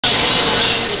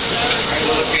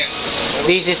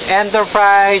This is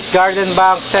Enterprise Garden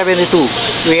Bank 72.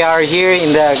 We are here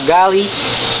in the galley.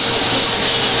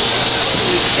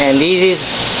 And this is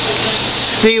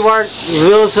Steward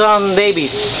Wilson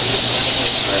Davis,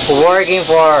 working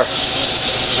for,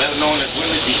 better known as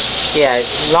Willy D. yeah,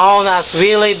 known as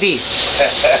Willy D.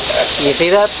 You see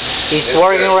that? He's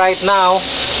working right now,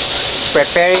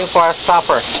 preparing for a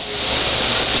supper.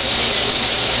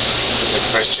 Put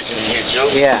fresh chicken in here, Joe.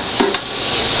 Yeah.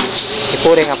 He's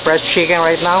putting a fresh chicken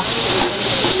right now.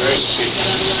 Fresh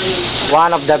chicken.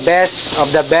 One of the best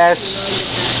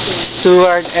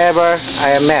steward ever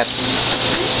I have met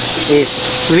is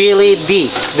Willy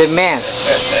D, the man.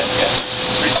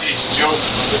 Appreciate you, Joe.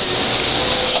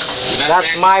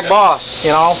 That's my boss,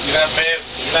 you know. You're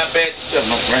not bad yourself,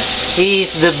 my friend. He's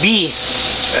the beast.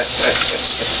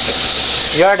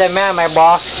 You're the man, my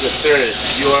boss. Yes, sir.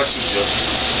 You are too, Joe.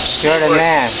 You're the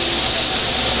man.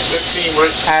 Good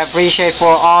teamwork. I appreciate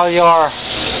for all your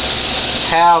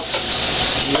help.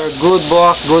 You're a good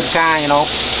boss, good kind, you know.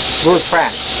 Good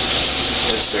friend.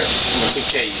 Yes, sir. I'll take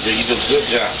care of you. You do a good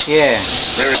job. Yeah.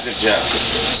 Very good job.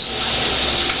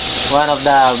 One of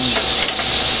the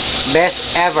best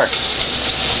ever.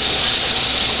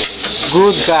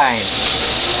 Good kind.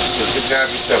 Good job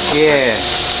yourself, my Yeah. friend.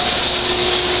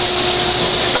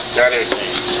 Got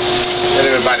everything. Let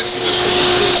everybody see the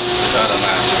other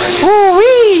line right here.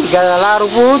 Woo-wee! Got a lot of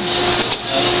food.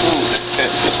 Food.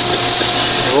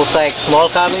 It looks like small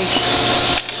cabbage,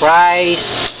 fries,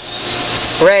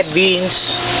 red beans,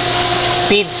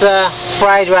 pizza,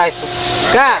 fried rice.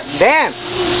 God damn!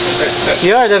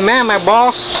 You're the man, my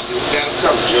boss. Got them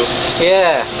covered, Joe.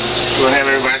 Yeah. We'll have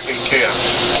everybody taken care of.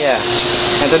 Yeah.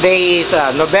 And today is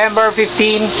November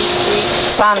 15,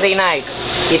 Sunday night.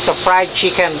 It's a fried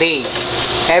chicken day.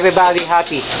 Everybody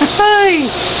happy.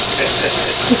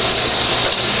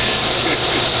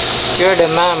 You're the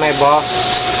man, my boss.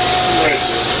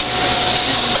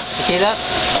 You see that?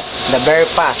 The very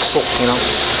fast cook, you know.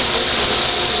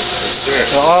 Yes, sir.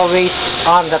 You're always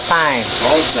on the time.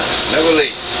 On time. Never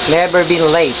late. Never been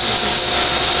late.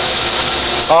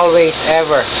 Always,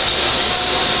 ever.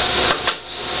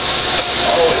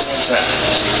 Always on time.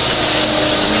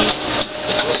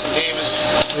 Wilson Davis.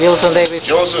 Wilson Davis.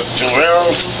 Joseph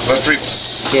Joel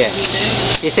Ladripas. Yeah.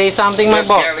 You say something, my Best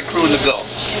boss? galley crew in the Gulf.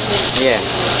 Yeah.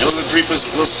 Joseph Ladripas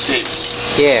and Wilson Davis.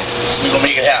 Yeah. We're gonna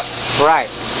make it happen. Right.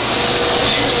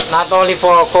 Not only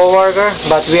for a co-worker,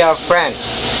 but we are friends.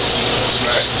 That's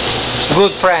right.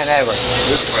 Good friend ever.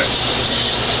 Good friend.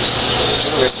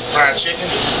 There's some fried chicken.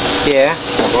 Yeah.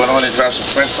 I'll go on and drop some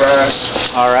French fries.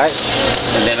 Alright.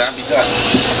 And then I'll be done.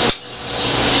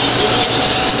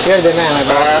 You're the man, my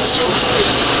boss. Fries, Joe.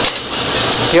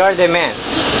 You're the man.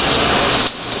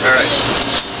 Alright.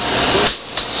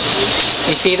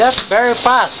 You see that? Very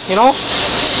fast, you know?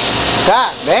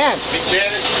 God damn. Big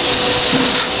Daddy.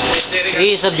 Big Daddy got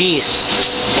He's a beast.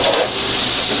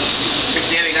 Big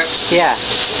Daddy got Yeah.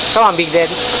 Come on, Big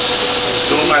Daddy.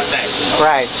 doing my thing.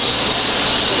 Right.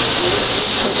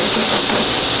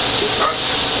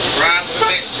 Fry for the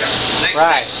next job. Next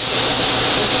Right. batch.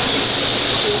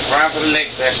 Fry for the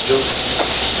next batch, Joe.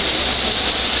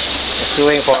 Just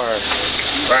doing for...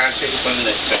 Fried chicken for the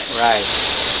next batch. Right.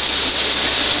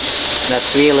 That's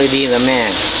really the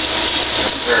man.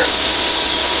 Yes, sir.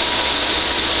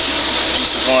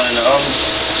 Juice is going in the oven.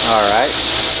 Alright.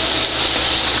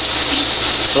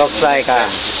 Looks like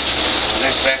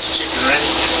Next batch of chicken ready.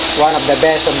 one of the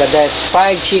best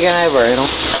fried chicken ever, you know,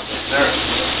 Yes, sir.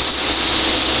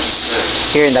 Yes, sir.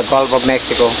 here in the Gulf of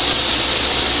Mexico.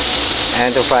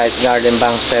 Enterprise Garden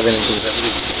Bank 72.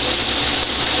 72.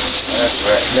 That's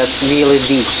right. That's really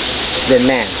the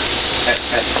man.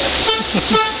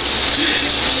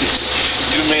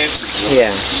 You man too, Joe.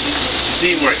 Yeah.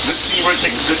 Teamwork. Good teamwork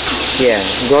makes a good crew. Yeah.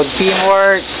 Good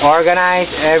teamwork,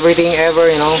 organized, everything ever,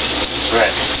 you know. That's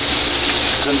right.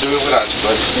 Couldn't do it without you,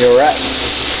 buddy. You're right.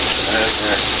 That's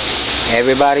right.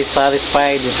 Everybody's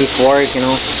satisfied with his work, you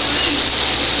know.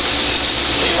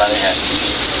 Everybody happy.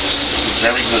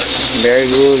 Very good. Very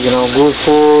good, you know, good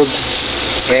food.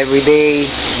 Every day,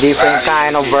 different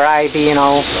kind of variety, you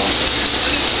know.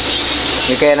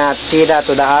 You cannot see that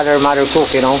to the other mother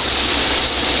cook, you know.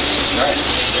 Right.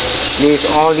 This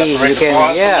only Separate you the can, boss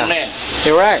from the yeah. man.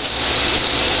 You're right.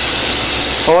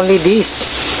 Only this.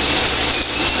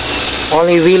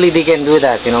 Only Willy D can do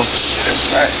that, you know.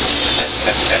 Right.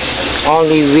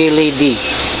 Only Willy D.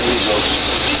 There you go.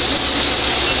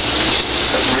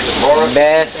 Separate the boss.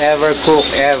 Best ever cook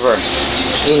ever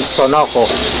in Sonoco.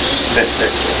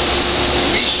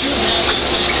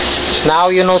 Now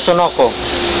you know Sonoco.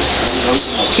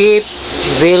 Keep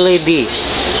Willy D.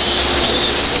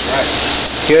 Right.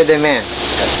 You're the man.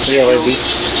 Really, B.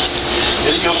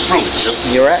 Video proof, Joe.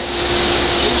 You're right.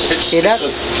 Picture See that?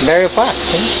 speaks Very fast.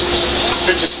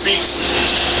 Picture speaks.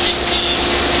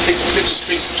 Picture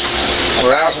speaks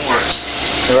 1,000 words.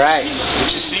 You're right. What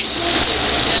you see,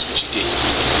 that's what you get.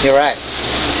 You're right.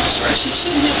 That's right. She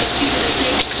shouldn't have the speed of the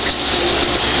tape.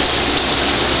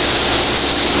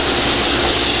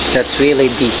 That's really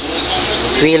B.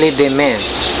 Really the man.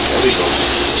 There we go.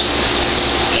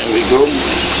 There we go.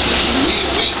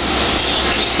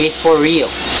 He's for real.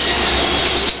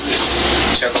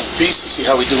 Check out the piece. See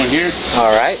how we doing here.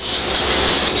 All right.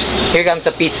 Here comes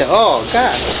the pizza. Oh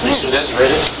God. Let's make sure that's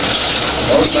ready.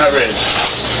 Oh, it's not ready.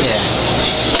 Yeah.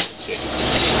 Okay.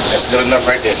 That's good enough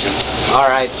right there, Jim. All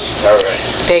right. All right.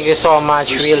 Thank you so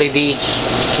much, really D.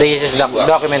 This is the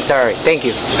documentary. Thank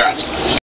you. Gotcha.